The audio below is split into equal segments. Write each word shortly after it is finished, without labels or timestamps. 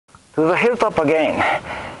to the hilltop again.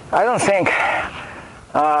 I don't think,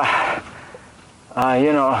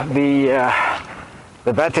 you know,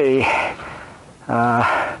 the battery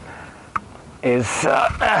I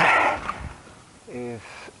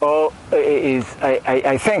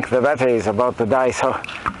think the battery is about to die, so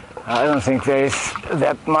I don't think there is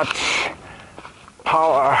that much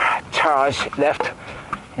power charge left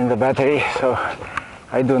in the battery, so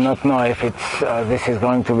I do not know if it's this is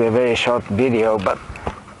going to be a very short video, but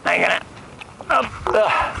I'm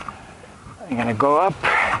gonna go up.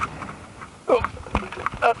 Oops.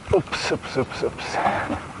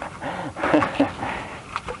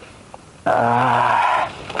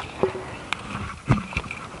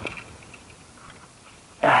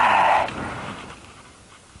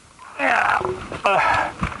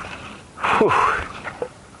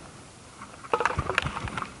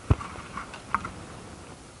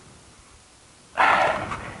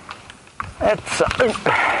 It's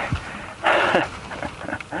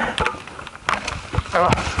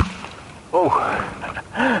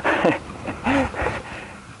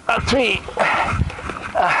a tree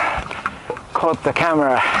caught the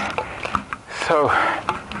camera, so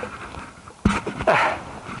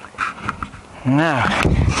now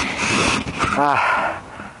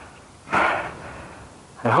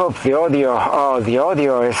I hope the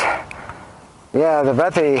audio is, yeah, the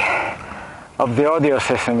battery of the audio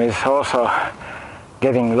system is also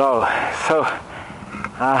getting low. So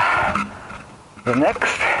the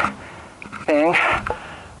next thing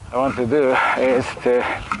I want to do is to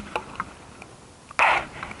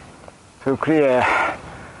clear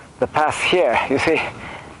the path here. You see,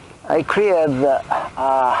 I cleared the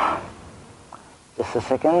just a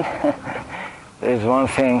second. There's one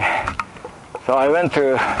thing. So I went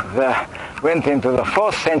into the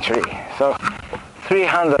 4th century. So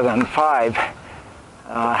 305.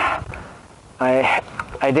 I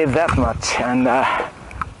did that much, and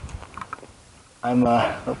I'm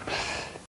oops.